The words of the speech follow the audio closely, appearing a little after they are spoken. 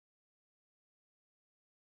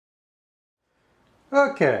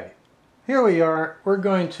Okay, here we are. We're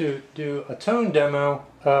going to do a tone demo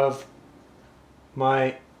of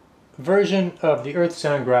my version of the Earth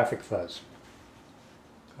Sound Graphic Fuzz.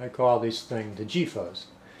 I call this thing the G-Fuzz.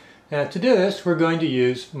 Now to do this, we're going to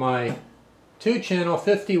use my 2-channel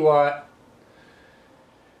 50-watt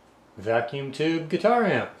vacuum tube guitar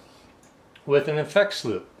amp with an effects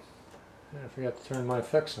loop. I forgot to turn my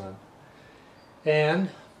effects on.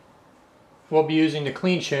 And we'll be using the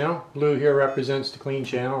clean channel. Blue here represents the clean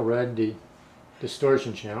channel, red the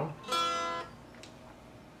distortion channel.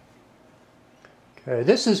 Okay,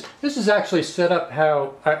 this is actually set up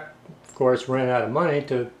how I, of course, ran out of money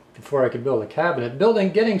before I could build a cabinet.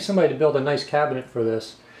 Getting somebody to build a nice cabinet for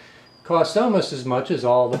this costs almost as much as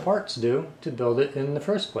all the parts do to build it in the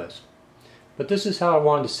first place. But this is how I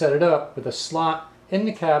wanted to set it up, with a slot in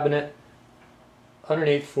the cabinet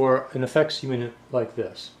underneath for an effects unit like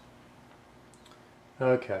this.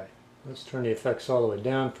 Okay, let's turn the effects all the way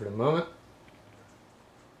down for the moment.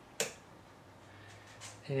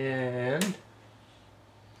 And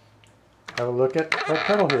have a look at our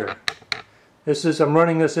pedal here. I'm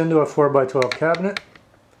running this into a 4x12 cabinet,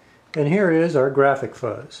 and here is our Graphic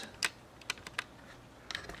Fuzz.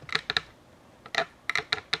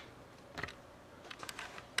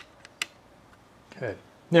 Okay,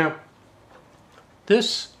 now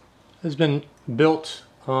this has been built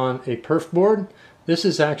on a perf board. This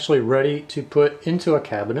is actually ready to put into a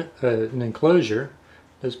cabinet, an enclosure.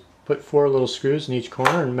 Just put 4 little screws in each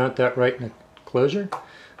corner and mount that right in the enclosure.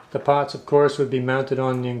 The pots, of course, would be mounted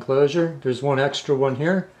on the enclosure. There's one extra one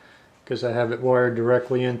here because I have it wired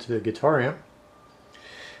directly into the guitar amp.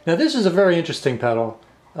 Now this is a very interesting pedal.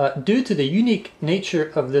 Due to the unique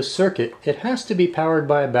nature of this circuit, it has to be powered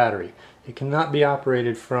by a battery. It cannot be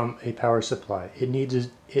operated from a power supply. It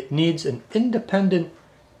needs an independent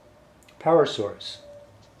power source.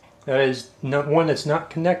 That is, one that's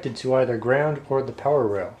not connected to either ground or the power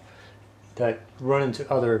rail that run into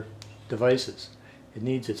other devices. It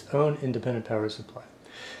needs its own independent power supply.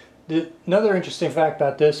 Another interesting fact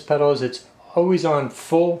about this pedal is it's always on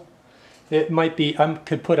full. It might be, I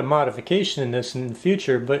could put a modification in this in the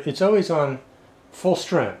future, but it's always on full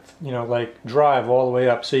strength, you know, like drive all the way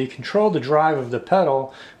up. So you control the drive of the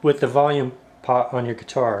pedal with the volume pot on your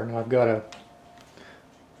guitar. Now I've got to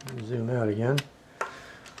zoom out again.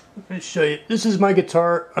 Let me show you. This is my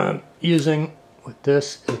guitar I'm using with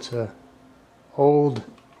this. It's a old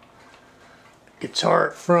guitar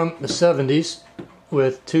from the 70s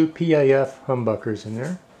with 2 PAF humbuckers in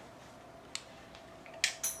there.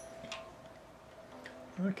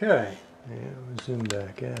 Okay, yeah, we'll zoom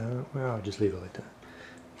back out. Well, I'll just leave it like that.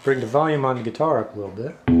 Bring the volume on the guitar up a little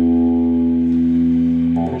bit.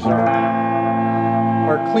 Here's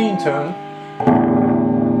our clean tone.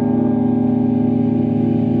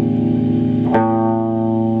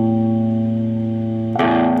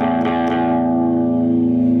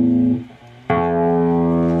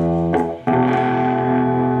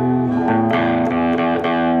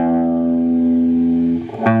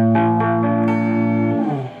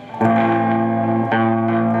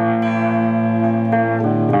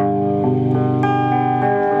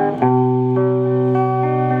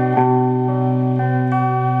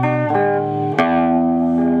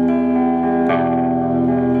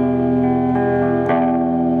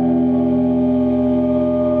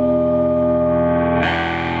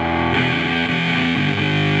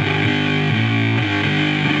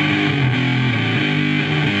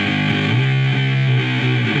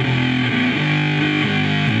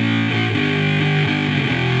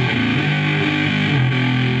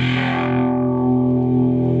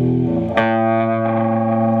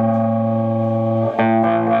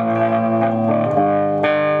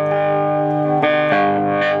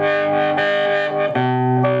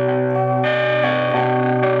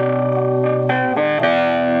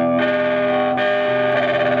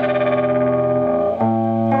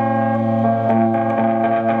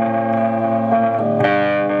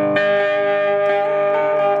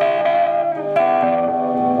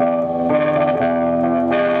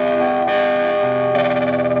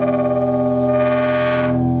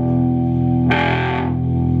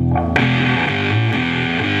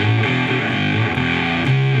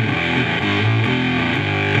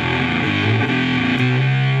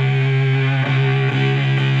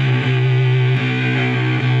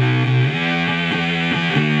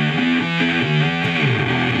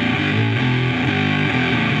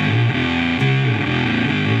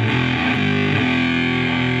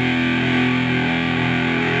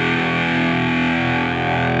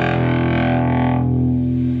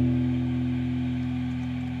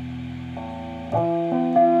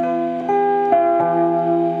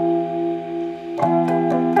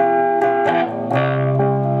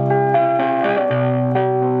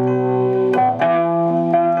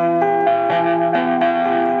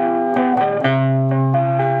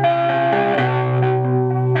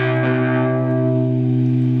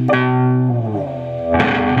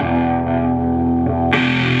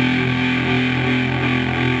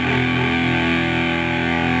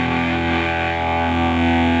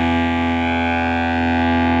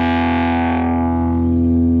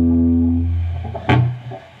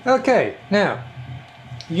 Okay, now,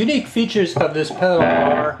 unique features of this pedal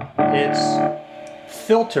are its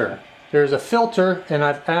filter. There's a filter, and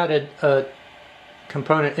I've added a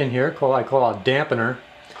component in here I call a dampener,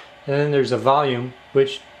 and then there's a volume,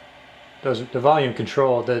 which does the volume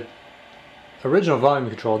control. The original volume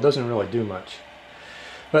control doesn't really do much,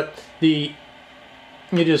 but you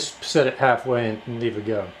just set it halfway and leave it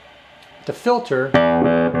go. The filter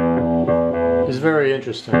is very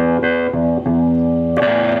interesting.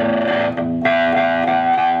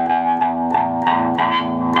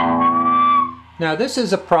 Now this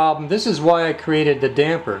is a problem. This is why I created the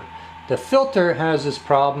damper. The filter has this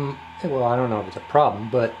problem. Well, I don't know if it's a problem,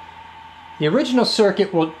 but the original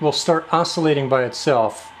circuit will start oscillating by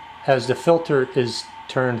itself as the filter is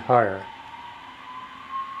turned higher.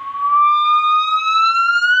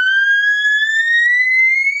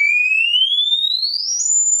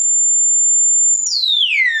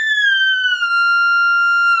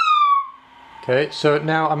 Okay, so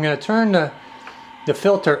now I'm going to turn the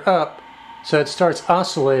filter up so it starts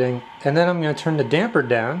oscillating, and then I'm going to turn the damper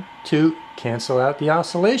down to cancel out the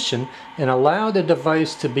oscillation and allow the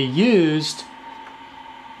device to be used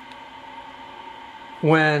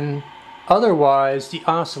when otherwise the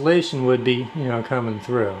oscillation would be, coming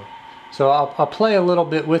through. So I'll play a little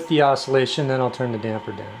bit with the oscillation, then I'll turn the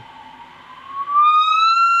damper down.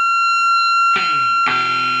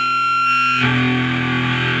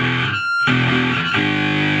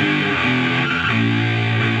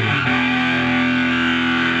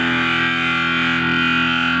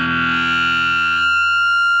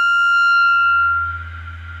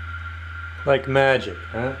 Like magic,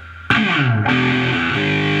 huh?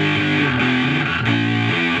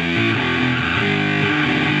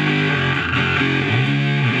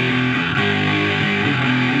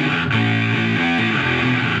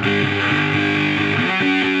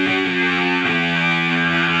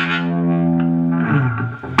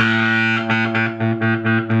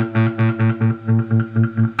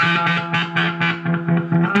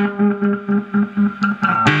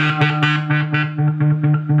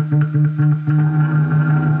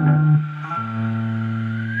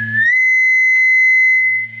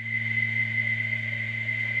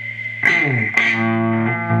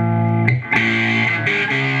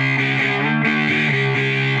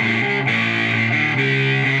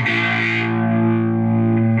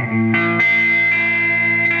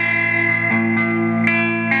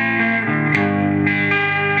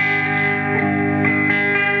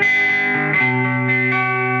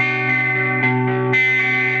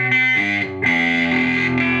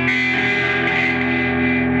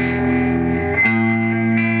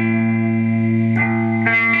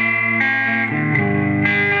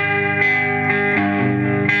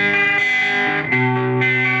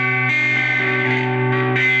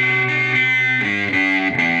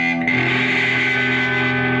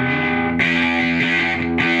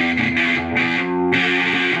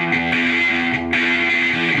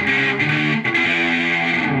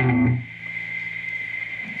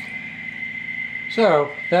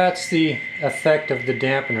 So that's the effect of the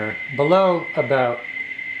dampener. Below about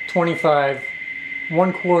 25,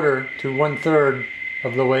 1/4 to 1/3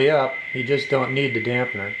 of the way up, you just don't need the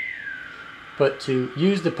dampener. But to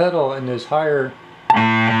use the pedal in those higher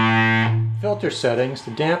filter settings,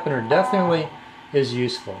 the dampener definitely is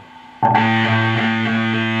useful.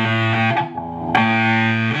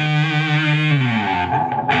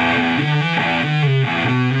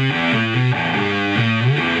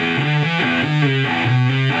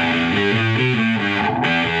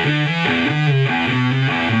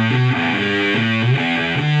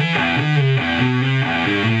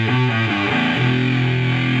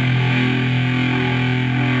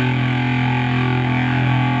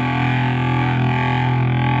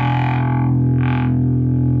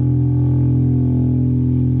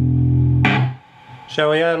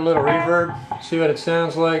 Shall we add a little reverb? See what it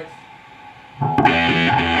sounds like?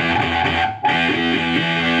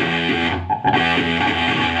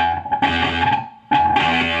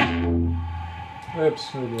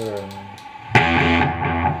 Oops, we'll do that.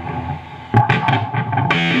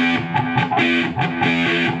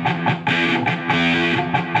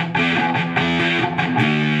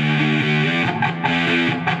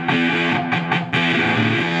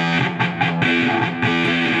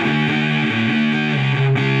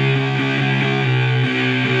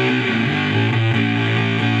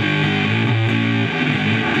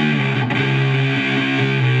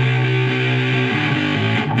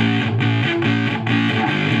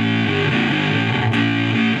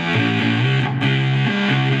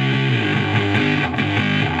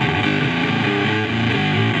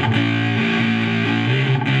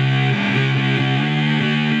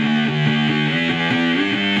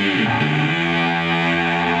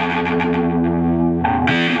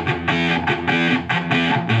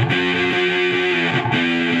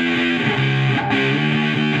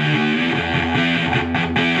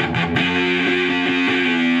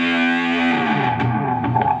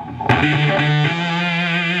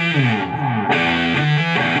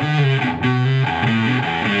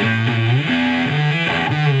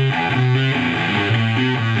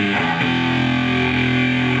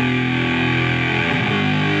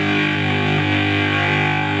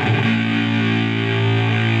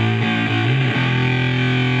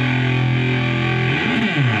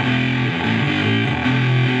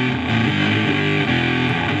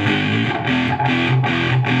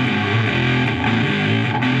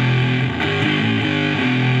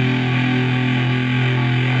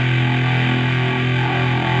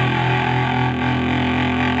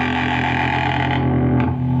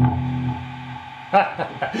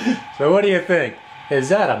 So what do you think? Is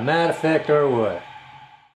that a matte effect or what?